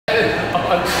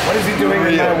What is he doing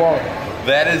in my wallet?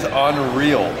 That is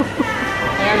unreal.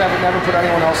 And I would never put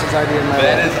anyone else's ID in my wallet.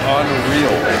 That is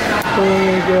unreal. Oh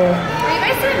my God. Are you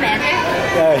guys doing magic?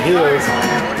 Yeah, he is.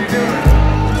 What are you doing?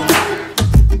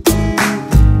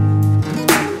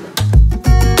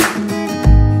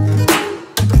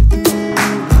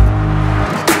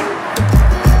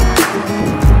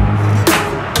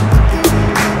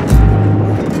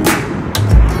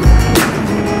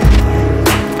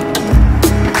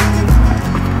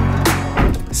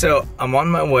 So I'm on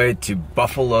my way to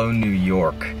Buffalo, New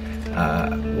York.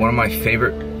 One of my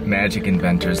favorite magic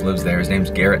inventors lives there. His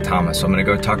name's Garrett Thomas. So I'm gonna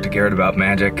go talk to Garrett about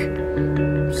magic,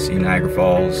 see Niagara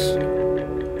Falls,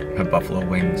 have buffalo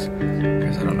wings,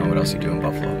 because I don't know what else you do in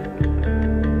Buffalo.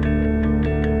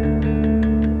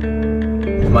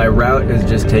 My route has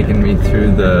just taken me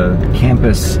through the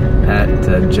campus at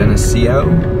Geneseo,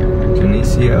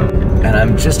 and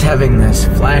I'm just having this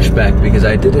flashback because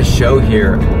I did a show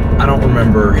here, I don't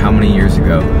remember how many years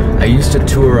ago. I used to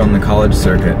tour on the college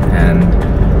circuit, and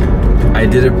I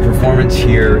did a performance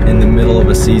here in the middle of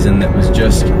a season that was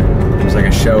just, it was like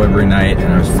a show every night,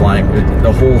 and I was flying.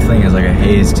 The whole thing is like a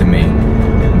haze to me,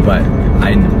 but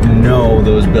I know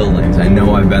those buildings. I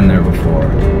know I've been there before.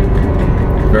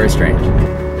 Very strange.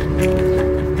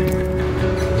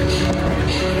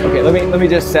 Okay, let me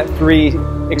just set 3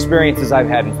 experiences I've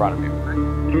had in front of me.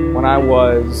 When I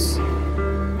was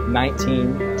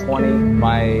 19, 20,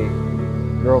 my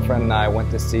girlfriend and I went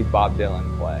to see Bob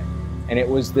Dylan play. And it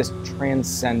was this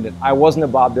transcendent, I wasn't a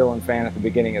Bob Dylan fan at the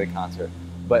beginning of the concert,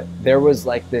 but there was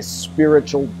like this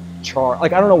spiritual charge,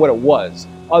 like I don't know what it was,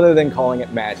 other than calling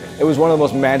it magic. It was one of the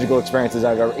most magical experiences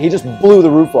I've ever, he just blew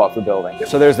the roof off the building.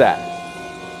 So there's that.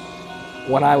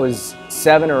 When I was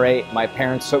 7 or 8, my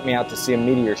parents took me out to see a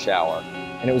meteor shower.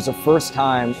 And it was the first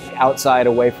time outside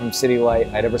away from city light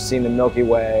I'd ever seen the Milky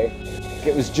Way.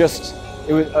 It was just,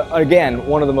 it was, again,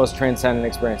 one of the most transcendent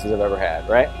experiences I've ever had,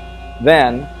 right?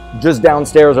 Then, just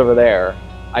downstairs over there,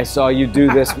 I saw you do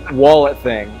this wallet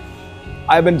thing.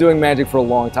 I've been doing magic for a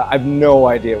long time. I have no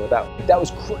idea what that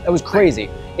was crazy.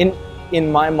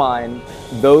 In my mind,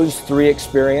 those 3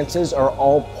 experiences are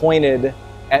all pointed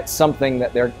at something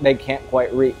that they can't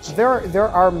quite reach. There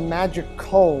are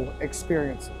magical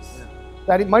experiences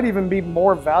that it might even be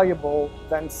more valuable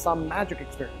than some magic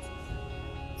experiences.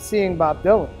 Seeing Bob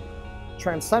Dylan,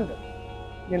 transcendent.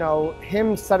 You know,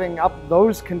 him setting up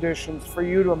those conditions for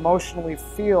you to emotionally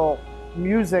feel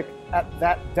music at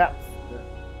that depth.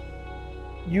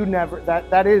 You never,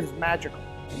 that is magical.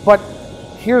 But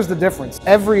here's the difference.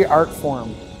 Every art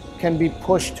form can be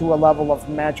pushed to a level of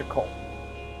magical.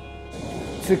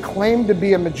 To claim to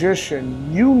be a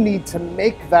magician, you need to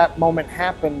make that moment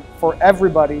happen for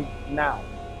everybody now.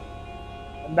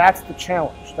 And that's the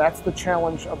challenge. That's the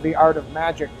challenge of the art of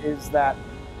magic, is that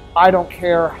I don't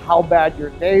care how bad your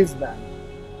day's been.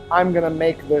 I'm gonna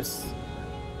make this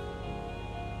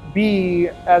be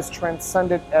as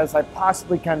transcendent as I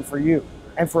possibly can for you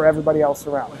and for everybody else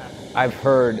around. I've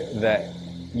heard that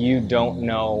you don't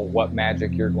know what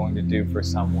magic you're going to do for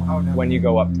someone when you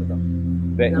go up to them.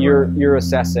 That you're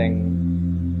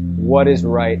assessing what is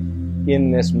right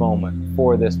in this moment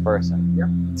for this person. Yep.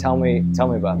 Tell me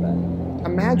about that.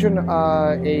 Imagine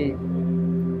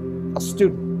a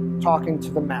student talking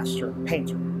to the master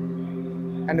painter,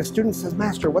 and the student says,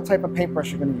 "Master, what type of paintbrush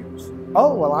are you going to use?"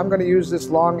 "Oh, well, I'm going to use this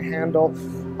long handle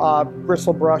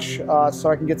bristle brush so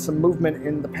I can get some movement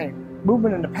in the paint."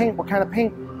 "Movement in the paint? What kind of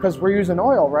paint? Because we're using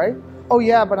oil, right?" "Oh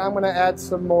yeah, but I'm going to add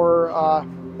some more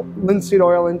linseed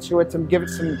oil into it to give it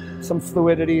some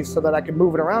fluidity so that I can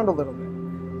move it around a little bit."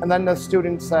 And then the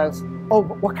student says, "Oh,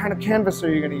 but what kind of canvas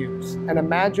are you going to use?" And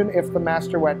imagine if the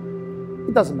master went,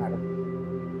 "It doesn't matter.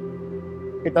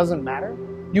 It doesn't matter.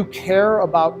 You care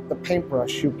about the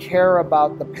paintbrush. You care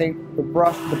about the paint, the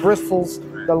brush, the bristles,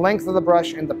 the length of the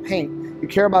brush, and the paint. You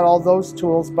care about all those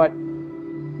tools, but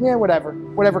yeah,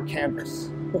 whatever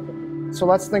canvas." So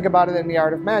let's think about it in the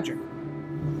art of magic.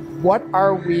 What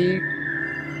are we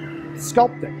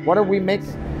sculpting? What are we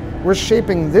making? We're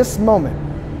shaping this moment,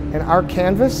 and our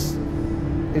canvas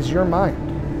is your mind,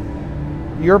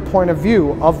 your point of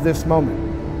view of this moment.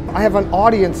 I have an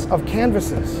audience of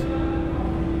canvases,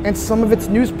 and some of it's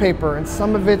newspaper, and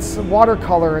some of it's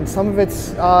watercolor, and some of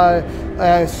it's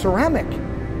ceramic.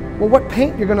 Well, what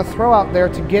paint you're going to throw out there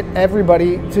to give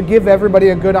everybody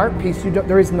a good art piece?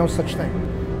 There is no such thing.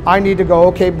 I need to go,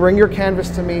 okay, bring your canvas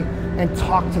to me and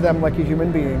talk to them like a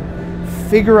human being.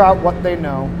 Figure out what they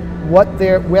know, what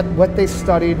they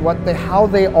studied, how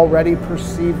they already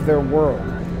perceive their world.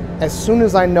 As soon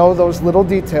as I know those little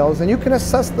details, and you can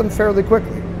assess them fairly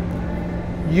quickly,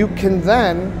 you can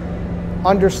then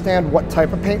understand what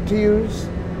type of paint to use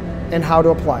and how to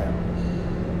apply it.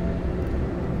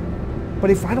 But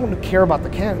if I don't care about the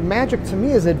can, magic to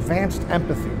me is advanced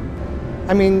empathy.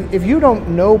 I mean, if you don't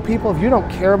know people, if you don't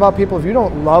care about people, if you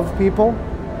don't love people,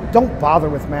 don't bother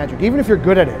with magic. Even if you're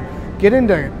good at it,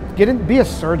 be a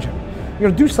surgeon. You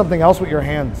know, do something else with your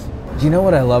hands. Do you know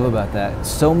what I love about that?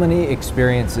 So many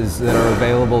experiences that are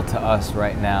available to us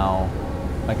right now,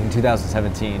 like in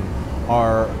 2017,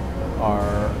 are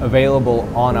available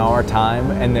on our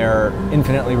time, and they're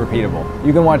infinitely repeatable.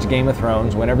 You can watch Game of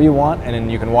Thrones whenever you want, and then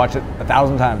you can watch it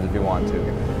 1,000 times if you want to.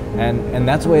 And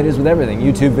that's the way it is with everything.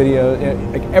 YouTube video,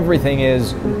 like everything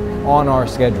is on our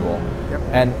schedule. Yep.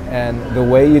 And the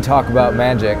way you talk about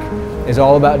magic is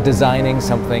all about designing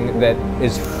something that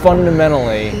is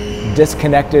fundamentally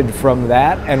disconnected from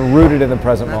that and rooted in the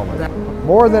present moment.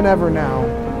 More than ever now,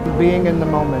 being in the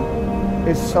moment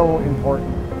is so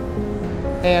important.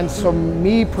 And so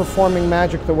me performing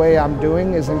magic the way I'm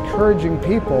doing is encouraging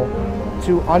people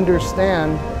to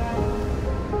understand,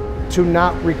 to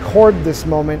not record this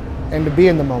moment and to be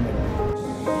in the moment.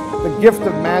 The gift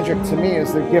of magic to me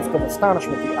is the gift of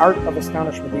astonishment, the art of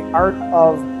astonishment, the art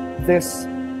of this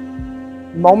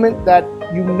moment that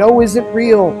you know isn't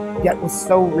real, yet was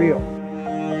so real.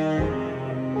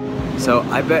 So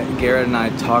I bet Garrett and I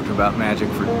talked about magic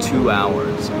for 2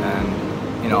 hours,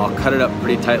 and you know, I'll cut it up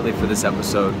pretty tightly for this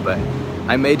episode, but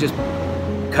I may just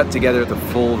cut together the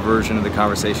full version of the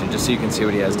conversation just so you can see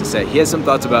what he has to say. He has some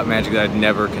thoughts about magic that I'd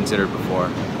never considered before.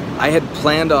 I had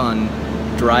planned on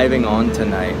driving on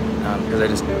tonight because I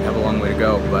just have a long way to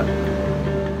go, but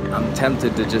I'm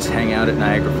tempted to just hang out at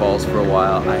Niagara Falls for a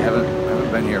while. I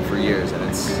haven't been here for years, and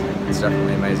it's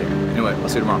definitely amazing. Anyway, I'll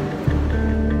see you tomorrow.